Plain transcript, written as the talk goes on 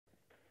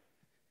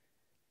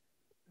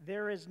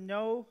There is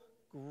no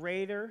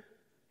greater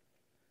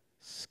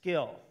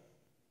skill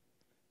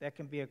that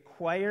can be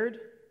acquired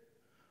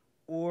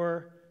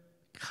or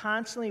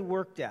constantly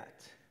worked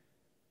at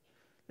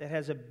that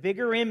has a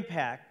bigger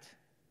impact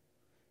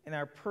in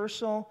our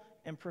personal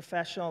and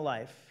professional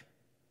life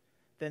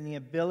than the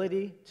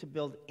ability to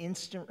build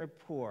instant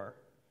rapport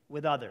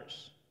with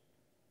others,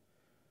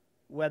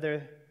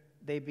 whether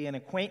they be an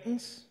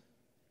acquaintance,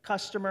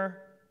 customer,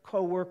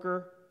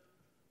 coworker,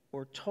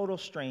 or total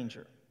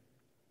stranger.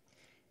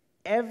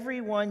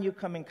 Everyone you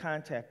come in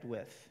contact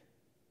with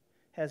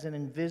has an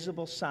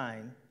invisible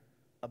sign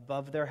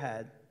above their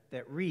head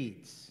that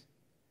reads,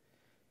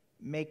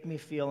 "Make me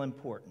feel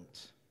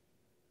important."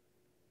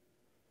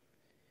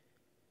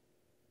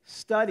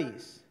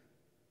 Studies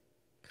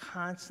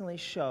constantly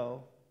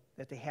show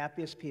that the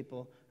happiest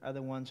people are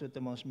the ones with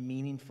the most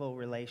meaningful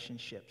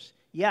relationships.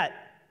 Yet,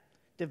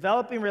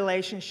 developing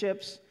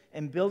relationships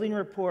and building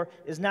rapport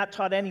is not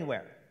taught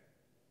anywhere.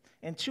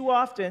 And too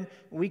often,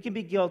 we can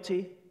be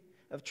guilty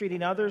of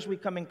treating others we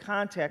come in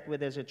contact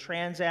with as a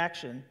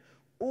transaction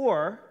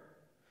or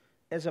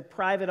as a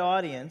private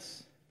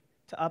audience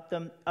to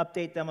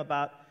update them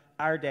about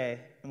our day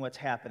and what's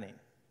happening.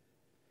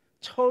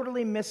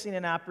 Totally missing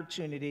an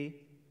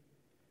opportunity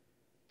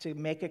to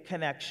make a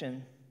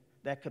connection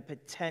that could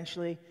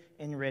potentially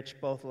enrich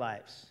both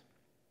lives.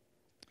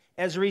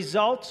 As a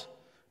result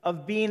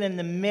of being in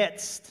the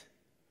midst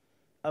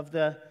of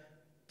the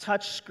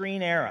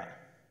touchscreen era,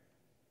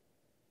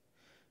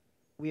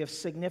 we have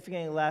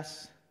significantly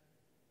less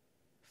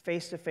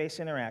face-to-face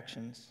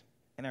interactions,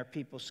 and our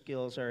people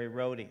skills are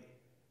eroding.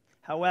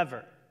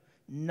 However,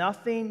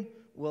 nothing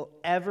will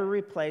ever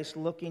replace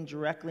looking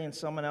directly in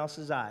someone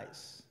else's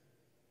eyes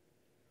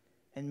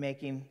and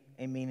making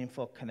a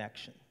meaningful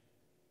connection.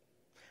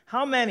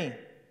 How many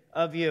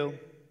of you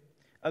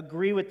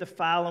agree with the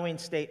following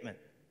statement?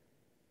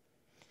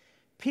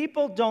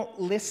 People don't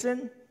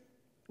listen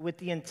with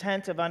the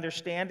intent of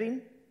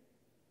understanding.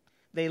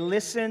 They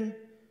listen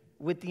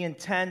with the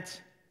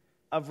intent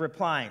of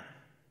replying.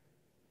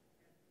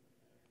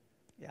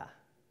 Yeah.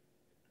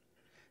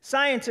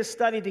 Scientists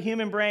studied the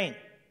human brain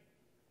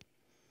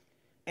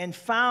and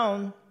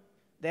found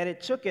that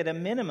it took it a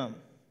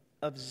minimum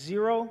of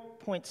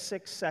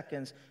 0.6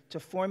 seconds to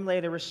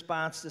formulate a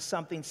response to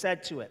something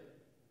said to it.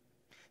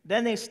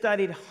 Then they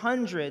studied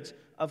hundreds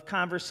of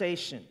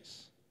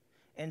conversations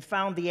and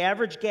found the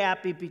average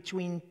gap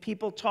between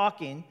people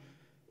talking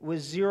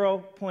was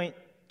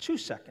 0.2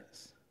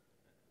 seconds.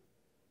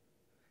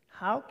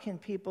 How can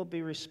people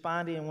be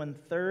responding in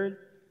 1/3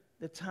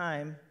 the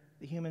time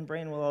the human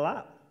brain will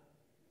allow?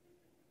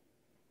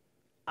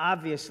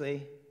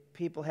 Obviously,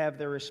 people have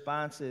their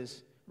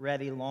responses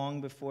ready long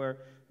before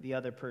the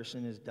other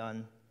person is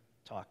done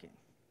talking.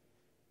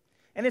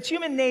 And it's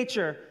human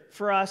nature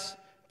for us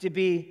to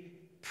be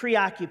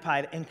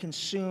preoccupied and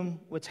consume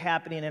what's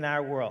happening in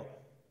our world.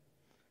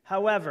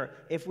 However,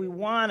 if we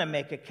want to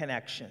make a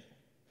connection,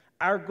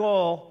 our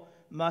goal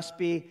must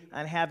be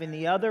on having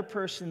the other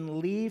person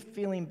leave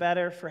feeling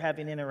better for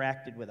having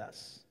interacted with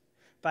us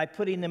by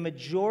putting the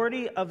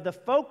majority of the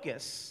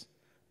focus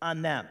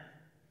on them.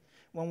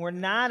 When we're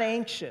not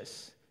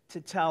anxious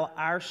to tell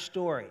our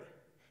story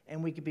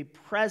and we can be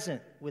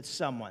present with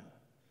someone,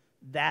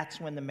 that's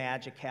when the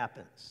magic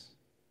happens.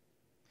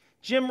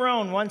 Jim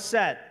Rohn once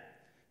said,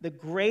 "The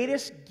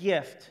greatest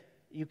gift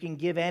you can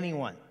give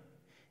anyone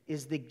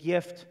is the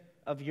gift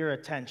of your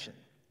attention."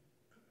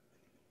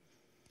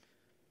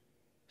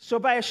 So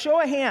by a show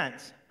of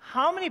hands,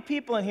 how many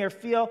people in here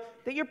feel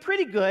that you're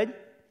pretty good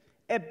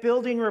at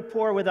building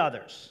rapport with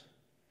others?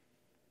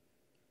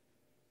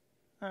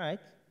 All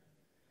right.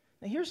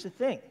 Now here's the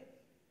thing.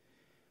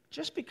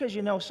 Just because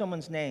you know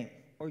someone's name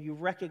or you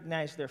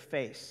recognize their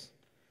face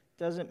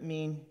doesn't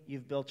mean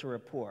you've built a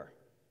rapport.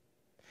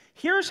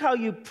 Here's how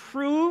you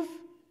prove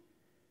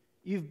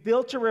you've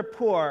built a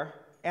rapport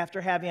after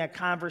having a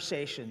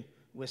conversation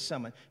with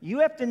someone. You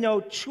have to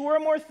know 2 or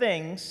more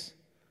things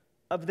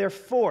of their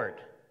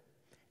Ford.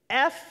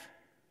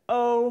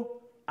 F-O-R-D.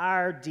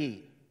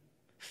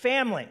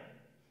 Family.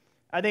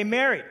 Are they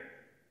married?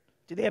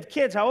 Do they have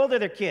kids? How old are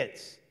their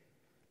kids?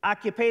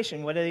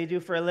 Occupation. What do they do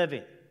for a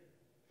living?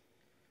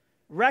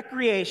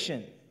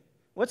 Recreation.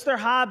 What's their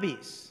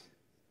hobbies?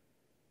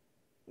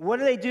 What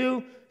do they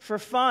do for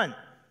fun?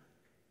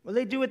 What do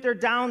they do with their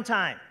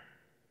downtime?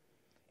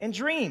 And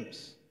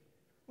dreams.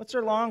 What's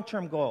their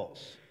long-term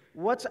goals?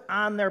 What's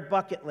on their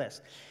bucket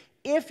list?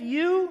 If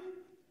you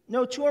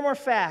know 2 or more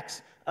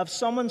facts of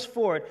someone's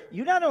Ford,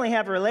 you not only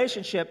have a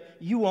relationship,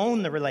 you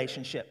own the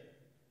relationship.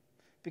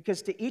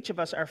 Because to each of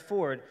us, our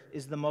Ford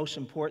is the most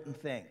important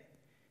thing.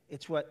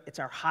 It's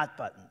our hot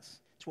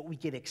buttons. It's what we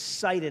get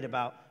excited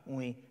about when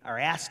we are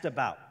asked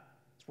about.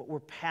 It's what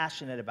we're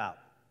passionate about.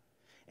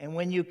 And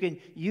when you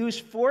can use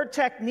 4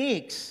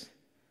 techniques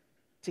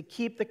to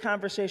keep the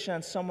conversation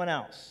on someone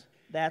else,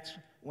 that's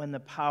when the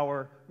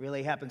power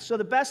really happens. So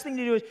the best thing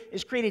to do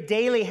is create a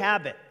daily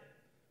habit,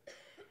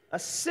 a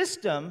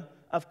system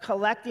of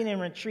collecting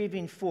and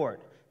retrieving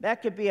Ford.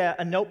 That could be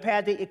a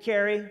notepad that you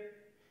carry,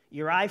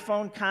 your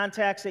iPhone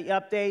contacts that you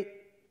update,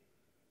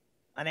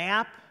 an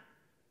app,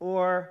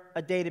 or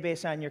a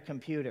database on your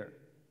computer.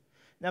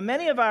 Now,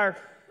 many of our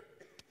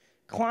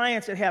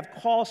clients that have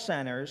call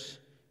centers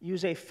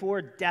use a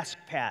Ford desk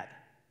pad.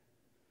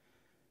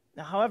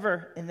 Now,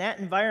 however, in that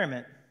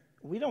environment,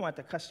 we don't want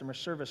the customer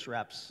service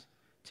reps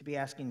to be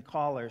asking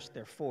callers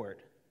their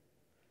Ford.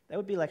 That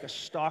would be like a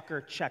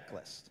stalker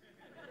checklist.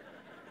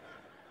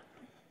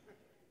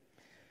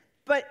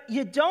 But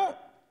you don't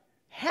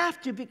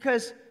have to,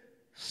 because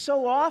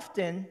so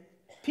often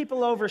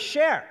people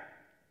overshare.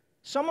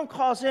 Someone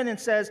calls in and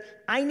says,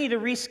 I need to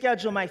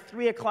reschedule my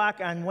 3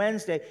 o'clock on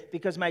Wednesday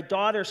because my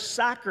daughter's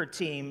soccer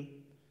team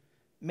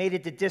made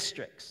it to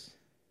districts.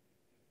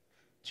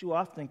 Too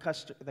often,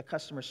 the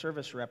customer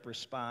service rep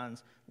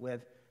responds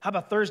with, how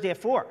about Thursday at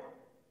 4?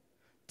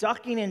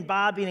 Ducking and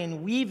bobbing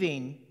and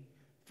weaving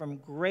from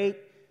great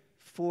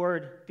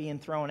Ford being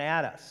thrown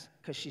at us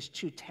because she's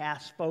too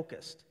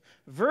task-focused.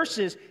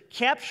 Versus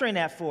capturing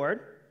that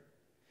Ford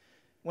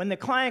when the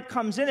client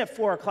comes in at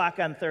 4 o'clock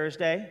on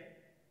Thursday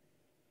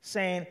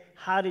saying,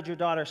 how did your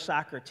daughter's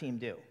soccer team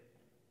do?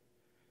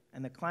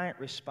 And the client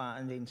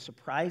responding,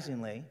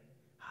 surprisingly,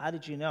 how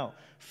did you know?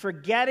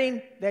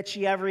 Forgetting that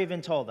she ever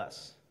even told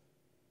us.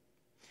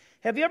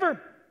 Have you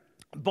ever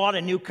bought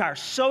a new car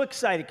so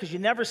excited because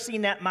you've never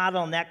seen that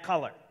model in that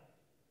color?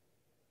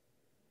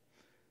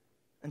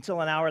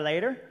 Until an hour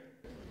later,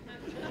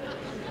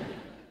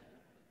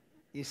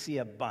 you see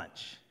a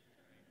bunch.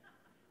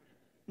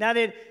 Now,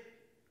 did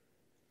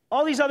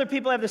all these other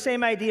people have the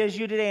same idea as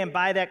you today and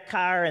buy that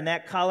car in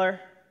that color?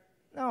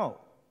 No.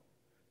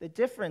 The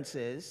difference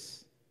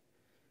is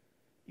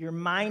your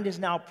mind is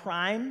now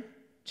primed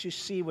to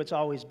see what's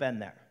always been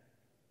there.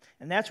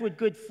 And that's what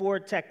good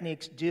Ford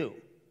techniques do.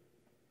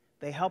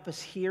 They help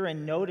us hear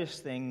and notice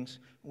things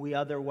we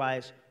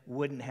otherwise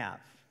wouldn't have.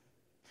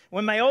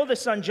 When my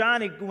oldest son,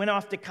 Johnny, went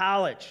off to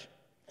college,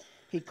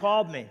 he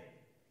called me.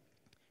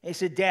 He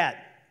said, Dad,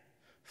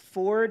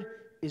 Ford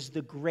is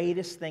the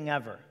greatest thing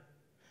ever.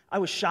 I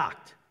was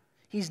shocked.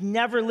 He's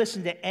never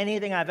listened to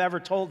anything I've ever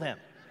told him.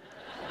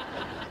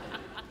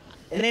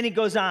 And then he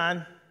goes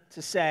on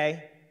to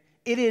say,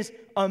 it is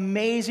an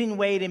amazing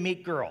way to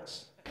meet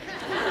girls.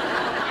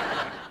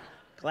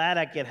 Glad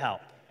I could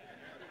help.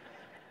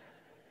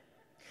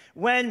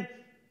 When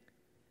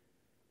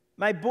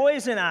my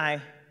boys and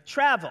I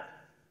travel,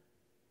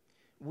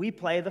 we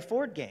play the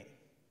Ford game.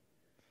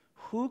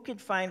 Who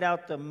could find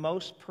out the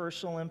most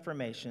personal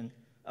information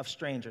of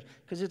strangers?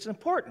 Because it's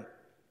important.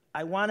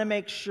 I want to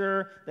make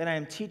sure that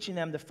I'm teaching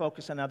them to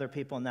focus on other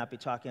people and not be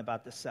talking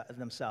about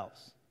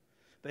themselves.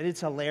 But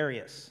it's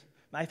hilarious.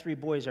 My 3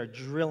 boys are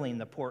drilling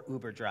the poor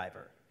Uber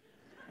driver,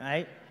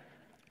 right?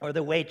 Or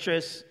the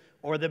waitress,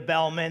 or the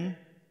bellman.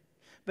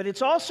 But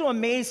it's also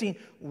amazing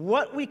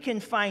what we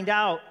can find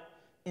out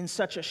in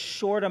such a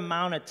short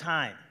amount of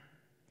time.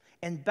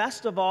 And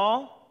best of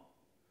all,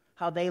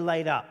 how they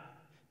light up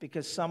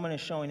because someone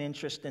is showing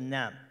interest in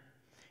them.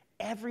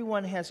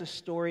 Everyone has a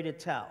story to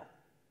tell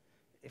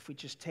if we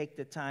just take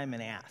the time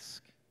and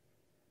ask.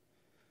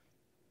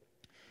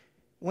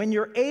 When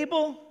you're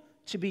able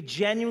to be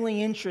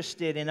genuinely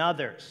interested in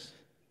others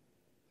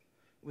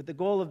with the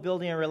goal of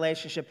building a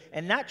relationship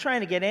and not trying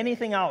to get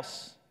anything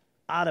else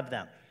out of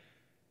them,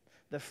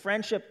 the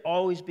friendship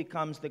always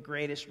becomes the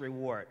greatest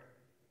reward.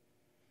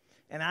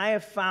 And I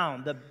have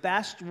found the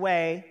best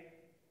way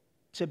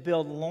to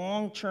build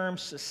long-term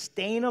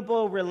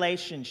sustainable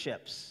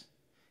relationships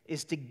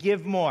is to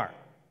give more.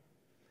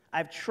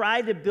 I've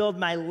tried to build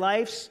my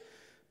life's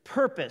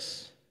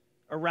purpose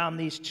around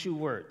these 2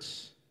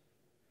 words.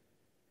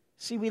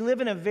 See, we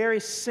live in a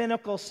very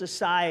cynical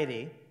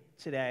society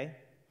today,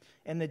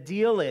 and the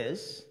deal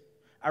is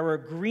our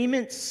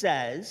agreement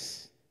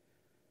says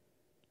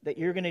that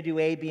you're going to do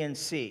A, B, and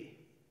C,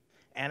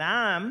 and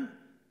I'm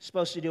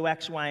supposed to do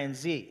X, Y, and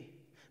Z.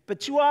 But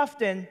too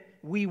often,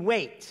 we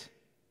wait.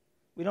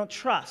 We don't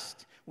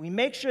trust. We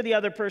make sure the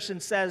other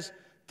person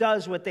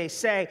does what they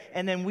say,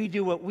 and then we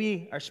do what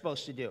we are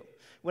supposed to do.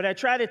 What I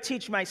try to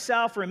teach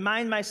myself,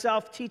 remind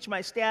myself, teach my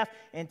staff,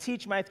 and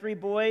teach my 3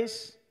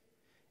 boys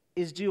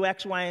is do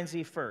X, Y, and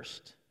Z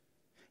first.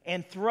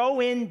 And throw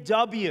in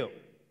W,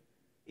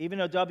 even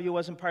though W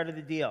wasn't part of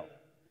the deal.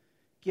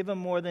 Give them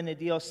more than the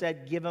deal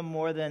said. Give them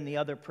more than the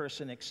other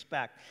person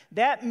expect.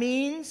 That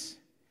means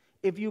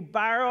if you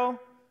borrow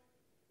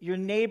your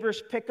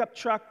neighbor's pickup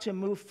truck to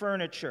move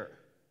furniture,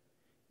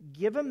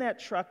 give them that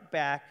truck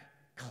back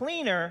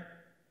cleaner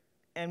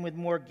and with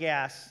more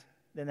gas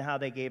than how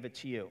they gave it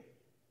to you.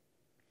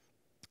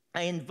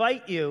 I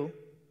invite you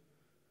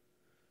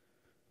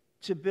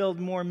to build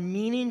more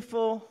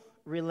meaningful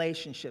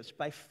relationships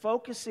by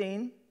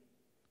focusing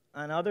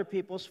on other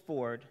people's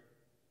Ford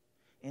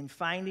and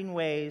finding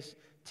ways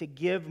to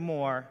give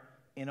more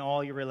in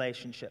all your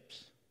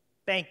relationships.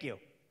 Thank you.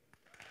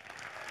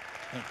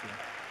 Thank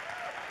you.